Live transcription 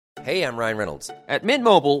Hey, I'm Ryan Reynolds. At Mint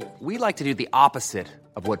Mobile, we like to do the opposite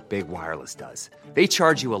of what Big Wireless does. They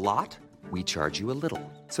charge you a lot, we charge you a little.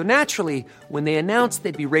 So naturally, when they announced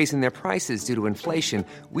they'd be raising their prices due to inflation,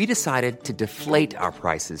 we decided to deflate our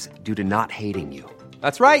prices due to not hating you.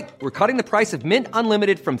 That's right. We're cutting the price of Mint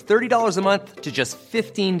Unlimited from $30 a month to just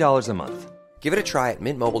 $15 a month. Give it a try at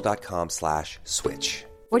mintmobile.com/switch.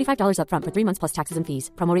 $45 up front for 3 months plus taxes and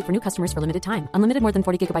fees. Promo rate for new customers for limited time. Unlimited more than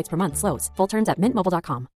 40 gigabytes per month. Slows full terms at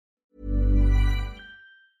mintmobile.com.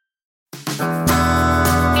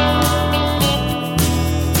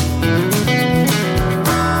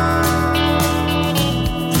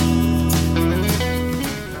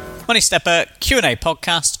 Money Stepper Q&A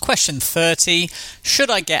podcast, question 30. Should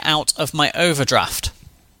I get out of my overdraft?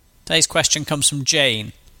 Today's question comes from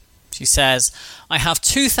Jane. She says, I have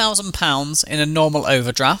 £2,000 in a normal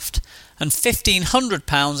overdraft and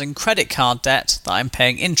 £1,500 in credit card debt that I'm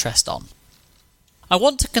paying interest on. I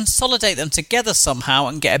want to consolidate them together somehow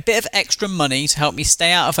and get a bit of extra money to help me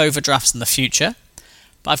stay out of overdrafts in the future,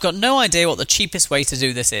 but I've got no idea what the cheapest way to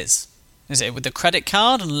do this is. Is it with the credit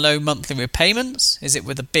card and low monthly repayments? Is it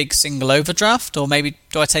with a big single overdraft? Or maybe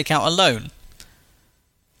do I take out a loan?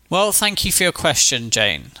 Well, thank you for your question,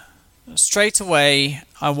 Jane. Straight away,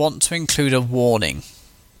 I want to include a warning.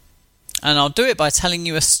 And I'll do it by telling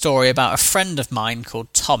you a story about a friend of mine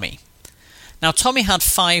called Tommy. Now, Tommy had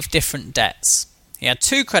 5 different debts. He had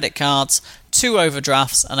 2 credit cards, 2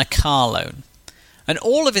 overdrafts, and a car loan. And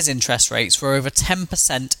all of his interest rates were over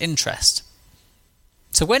 10% interest.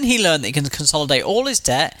 So when he learned that he can consolidate all his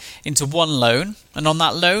debt into one loan, and on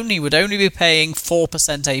that loan he would only be paying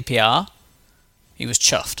 4% APR, he was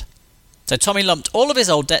chuffed. So Tommy lumped all of his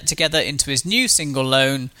old debt together into his new single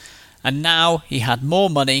loan, and now he had more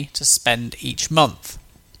money to spend each month.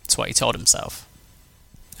 That's what he told himself.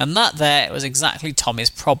 And that there was exactly Tommy's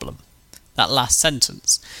problem. That last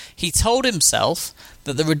sentence. He told himself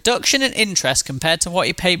that the reduction in interest compared to what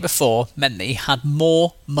he paid before meant that he had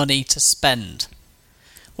more money to spend.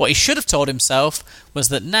 What he should have told himself was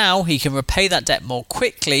that now he can repay that debt more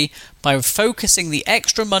quickly by focusing the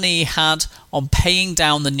extra money he had on paying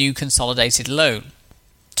down the new consolidated loan.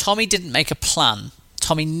 Tommy didn't make a plan.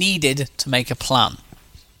 Tommy needed to make a plan.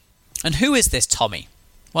 And who is this Tommy?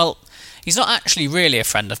 Well, he's not actually really a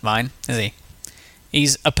friend of mine, is he?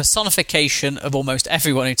 He's a personification of almost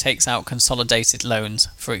everyone who takes out consolidated loans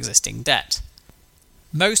for existing debt.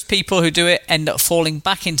 Most people who do it end up falling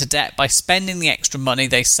back into debt by spending the extra money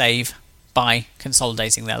they save by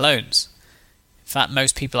consolidating their loans. In fact,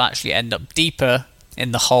 most people actually end up deeper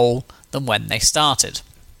in the hole than when they started.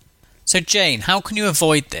 So Jane, how can you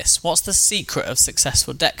avoid this? What's the secret of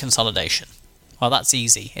successful debt consolidation? Well, that's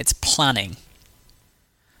easy. It's planning.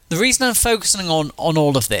 The reason I'm focusing on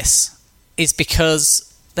all of this is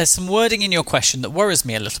because there's some wording in your question that worries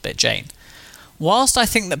me a little bit, Jane. Whilst I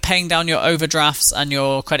think that paying down your overdrafts and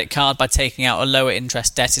your credit card by taking out a lower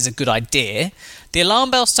interest debt is a good idea, the alarm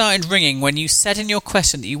bell started ringing when you said in your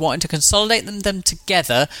question that you wanted to consolidate them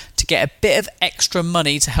together to get a bit of extra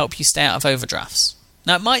money to help you stay out of overdrafts.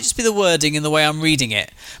 Now, it might just be the wording in the way I'm reading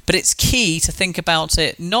it, but it's key to think about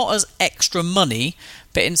it not as extra money,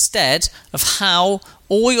 but instead of how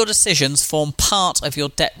all your decisions form part of your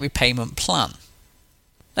debt repayment plan.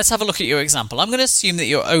 Let's have a look at your example. I'm going to assume that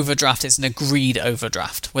your overdraft is an agreed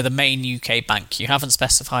overdraft with a main UK bank. You haven't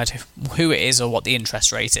specified who it is or what the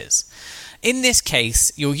interest rate is. In this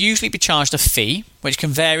case, you'll usually be charged a fee, which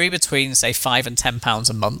can vary between, say, £5 and £10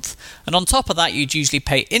 a month. And on top of that, you'd usually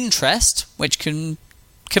pay interest, which can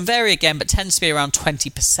vary again, but tends to be around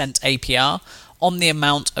 20% APR on the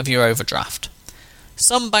amount of your overdraft.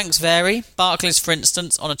 Some banks vary. Barclays, for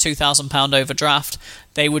instance, on a £2,000 overdraft,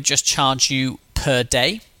 they would just charge you per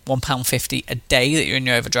day, £1.50 a day that you're in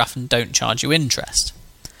your overdraft and don't charge you interest.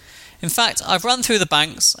 In fact, I've run through the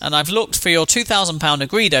banks and I've looked for your £2,000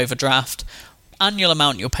 agreed overdraft, annual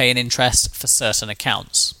amount you'll pay in interest for certain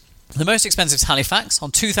accounts. The most expensive is Halifax.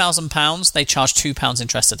 On £2,000, they charge £2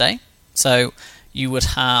 interest a day. So you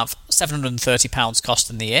would have £730 cost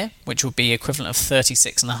in the year, which would be equivalent of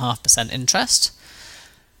 36.5% interest.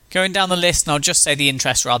 Going down the list, and I'll just say the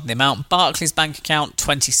interest rather than the amount. Barclays bank account,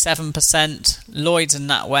 27%. Lloyds and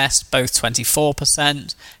NatWest, both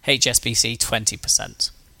 24%. HSBC,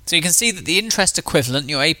 20%. So you can see that the interest equivalent,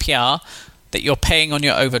 your APR, that you're paying on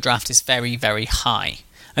your overdraft is very, very high.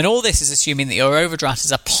 And all this is assuming that your overdraft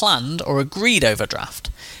is a planned or agreed overdraft.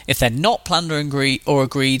 If they're not planned or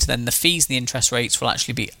agreed, then the fees and the interest rates will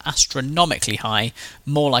actually be astronomically high,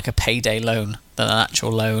 more like a payday loan than an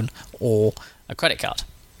actual loan or a credit card.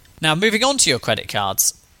 Now, moving on to your credit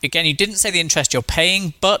cards. Again, you didn't say the interest you're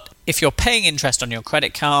paying, but if you're paying interest on your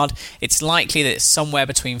credit card, it's likely that it's somewhere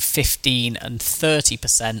between 15 and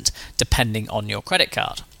 30% depending on your credit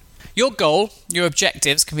card. Your goal, your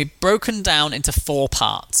objectives can be broken down into 4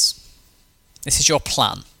 parts. This is your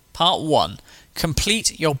plan. Part 1,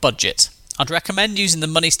 complete your budget. I'd recommend using the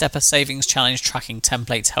Money Stepper Savings Challenge tracking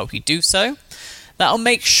template to help you do so. That'll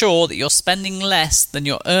make sure that you're spending less than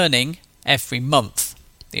you're earning every month,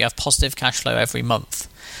 that you have positive cash flow every month.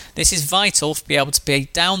 This is vital to be able to pay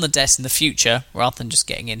down the debt in the future rather than just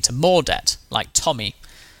getting into more debt, like Tommy,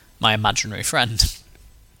 my imaginary friend.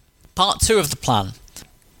 Part 2 of the plan.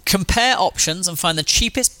 Compare options and find the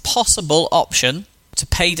cheapest possible option to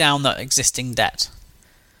pay down that existing debt.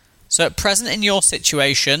 So at present in your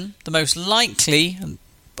situation, the most likely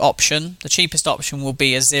option, the cheapest option will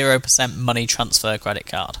be a 0% money transfer credit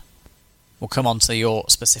card. We'll come on to your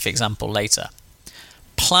specific example later.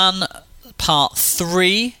 Plan Part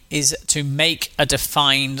 3 is to make a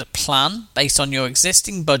defined plan based on your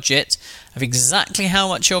existing budget of exactly how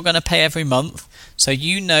much you're going to pay every month, so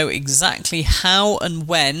you know exactly how and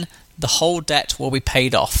when the whole debt will be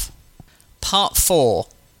paid off. Part 4.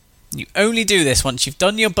 You only do this once you've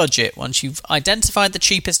done your budget, once you've identified the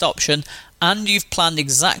cheapest option, and you've planned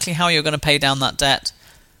exactly how you're going to pay down that debt.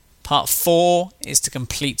 Part 4 is to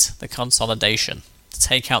complete the consolidation, to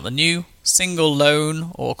take out the new single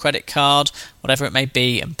loan or credit card, whatever it may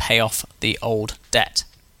be, and pay off the old debt.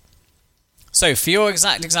 So for your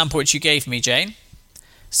exact example which you gave me, Jane,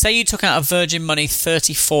 say you took out a Virgin Money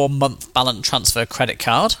 34-month balance transfer credit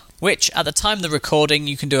card, which at the time of the recording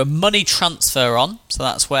you can do a money transfer on. So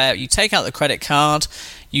that's where you take out the credit card,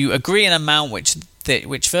 you agree an amount which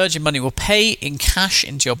Virgin Money will pay in cash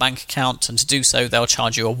into your bank account, and to do so they'll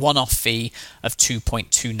charge you a one-off fee of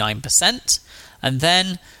 2.29%, and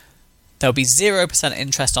then there'll be 0%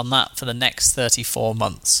 interest on that for the next 34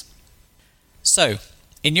 months. So,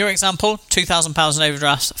 in your example, £2,000 in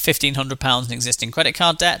overdraft, £1,500 in existing credit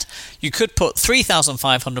card debt, you could put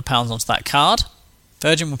 £3,500 onto that card.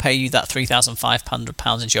 Virgin will pay you that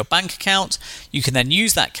 £3,500 into your bank account. You can then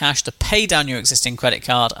use that cash to pay down your existing credit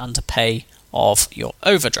card and to pay off your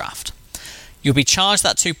overdraft. You'll be charged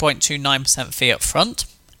that 2.29% fee up front,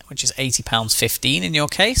 which is £80.15 in your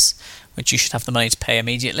case, which you should have the money to pay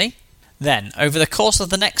immediately. Then, over the course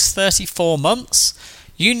of the next 34 months,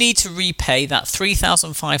 you need to repay that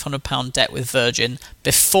 £3,500 debt with Virgin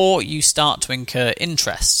before you start to incur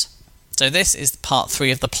interest. So this is part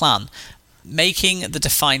 3 of the plan, making the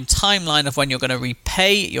defined timeline of when you're going to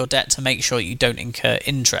repay your debt to make sure you don't incur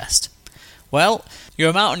interest. Well, your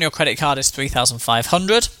amount on your credit card is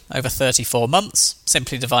 £3,500 over 34 months.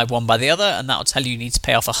 Simply divide one by the other and that will tell you need to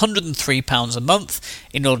pay off £103 a month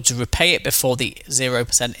in order to repay it before the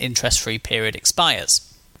 0% interest-free period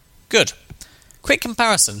expires. Good. Quick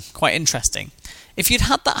comparison, quite interesting. If you'd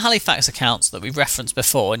had that Halifax account that we referenced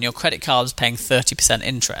before and your credit card was paying 30%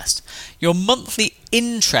 interest, your monthly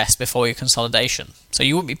interest before your consolidation, so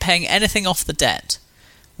you wouldn't be paying anything off the debt,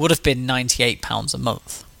 would have been £98 a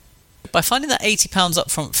month. By finding that £80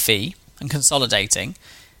 upfront fee and consolidating,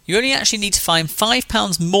 you only actually need to find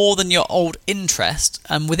 £5 more than your old interest,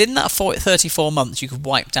 and within that 34 months you could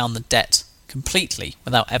wipe down the debt completely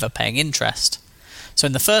without ever paying interest. So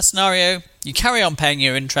in the first scenario, you carry on paying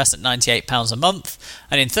your interest at £98 a month,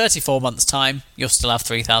 and in 34 months' time, you'll still have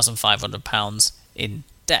 £3,500 in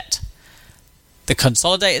debt. The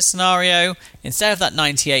consolidated scenario, instead of that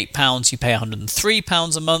 £98, you pay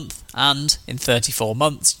 £103 a month, and in 34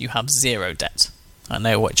 months, you have zero debt. I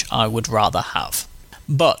know which I would rather have.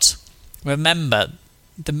 But remember,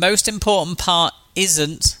 the most important part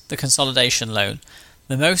isn't the consolidation loan.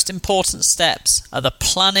 The most important steps are the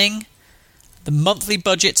planning, the monthly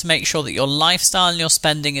budget to make sure that your lifestyle and your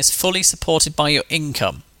spending is fully supported by your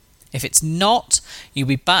income. If it's not, you'll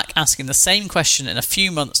be back asking the same question in a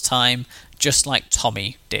few months' time, just like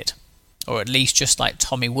Tommy did. Or at least just like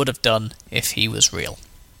Tommy would have done if he was real.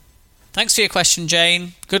 Thanks for your question,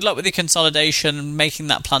 Jane. Good luck with your consolidation and making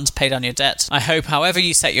that plan to pay down your debt. I hope however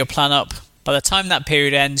you set your plan up, by the time that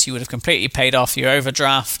period ends, you would have completely paid off your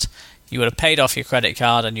overdraft, you would have paid off your credit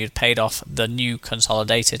card, and you'd paid off the new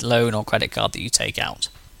consolidated loan or credit card that you take out.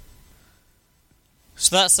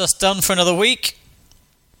 So that's us done for another week.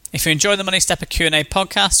 If you enjoyed the Money Stepper Q&A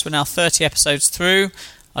podcast, we're now 30 episodes through.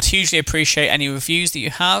 I'd hugely appreciate any reviews that you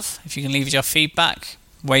have. If you can leave us your feedback,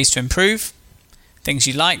 ways to improve, things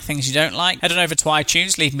you like, things you don't like. Head on over to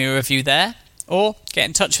iTunes, leave me a review there, or get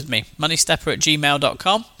in touch with me,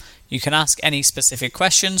 moneystepper@gmail.com. You can ask any specific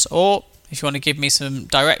questions, or if you want to give me some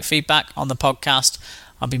direct feedback on the podcast,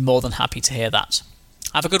 I'll be more than happy to hear that.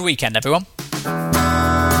 Have a good weekend, everyone.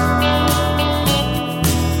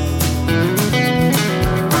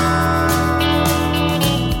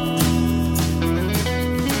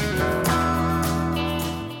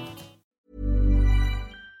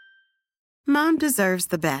 Mom deserves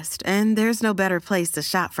the best, and there's no better place to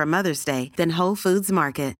shop for Mother's Day than Whole Foods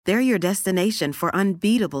Market. They're your destination for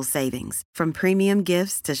unbeatable savings, from premium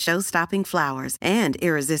gifts to show-stopping flowers and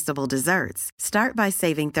irresistible desserts. Start by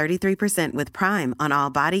saving 33% with Prime on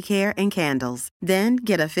all body care and candles. Then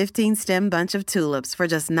get a 15-stem bunch of tulips for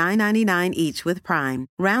just $9.99 each with Prime.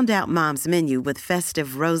 Round out Mom's menu with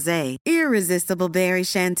festive rosé, irresistible berry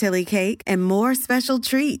chantilly cake, and more special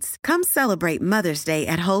treats. Come celebrate Mother's Day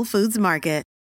at Whole Foods Market.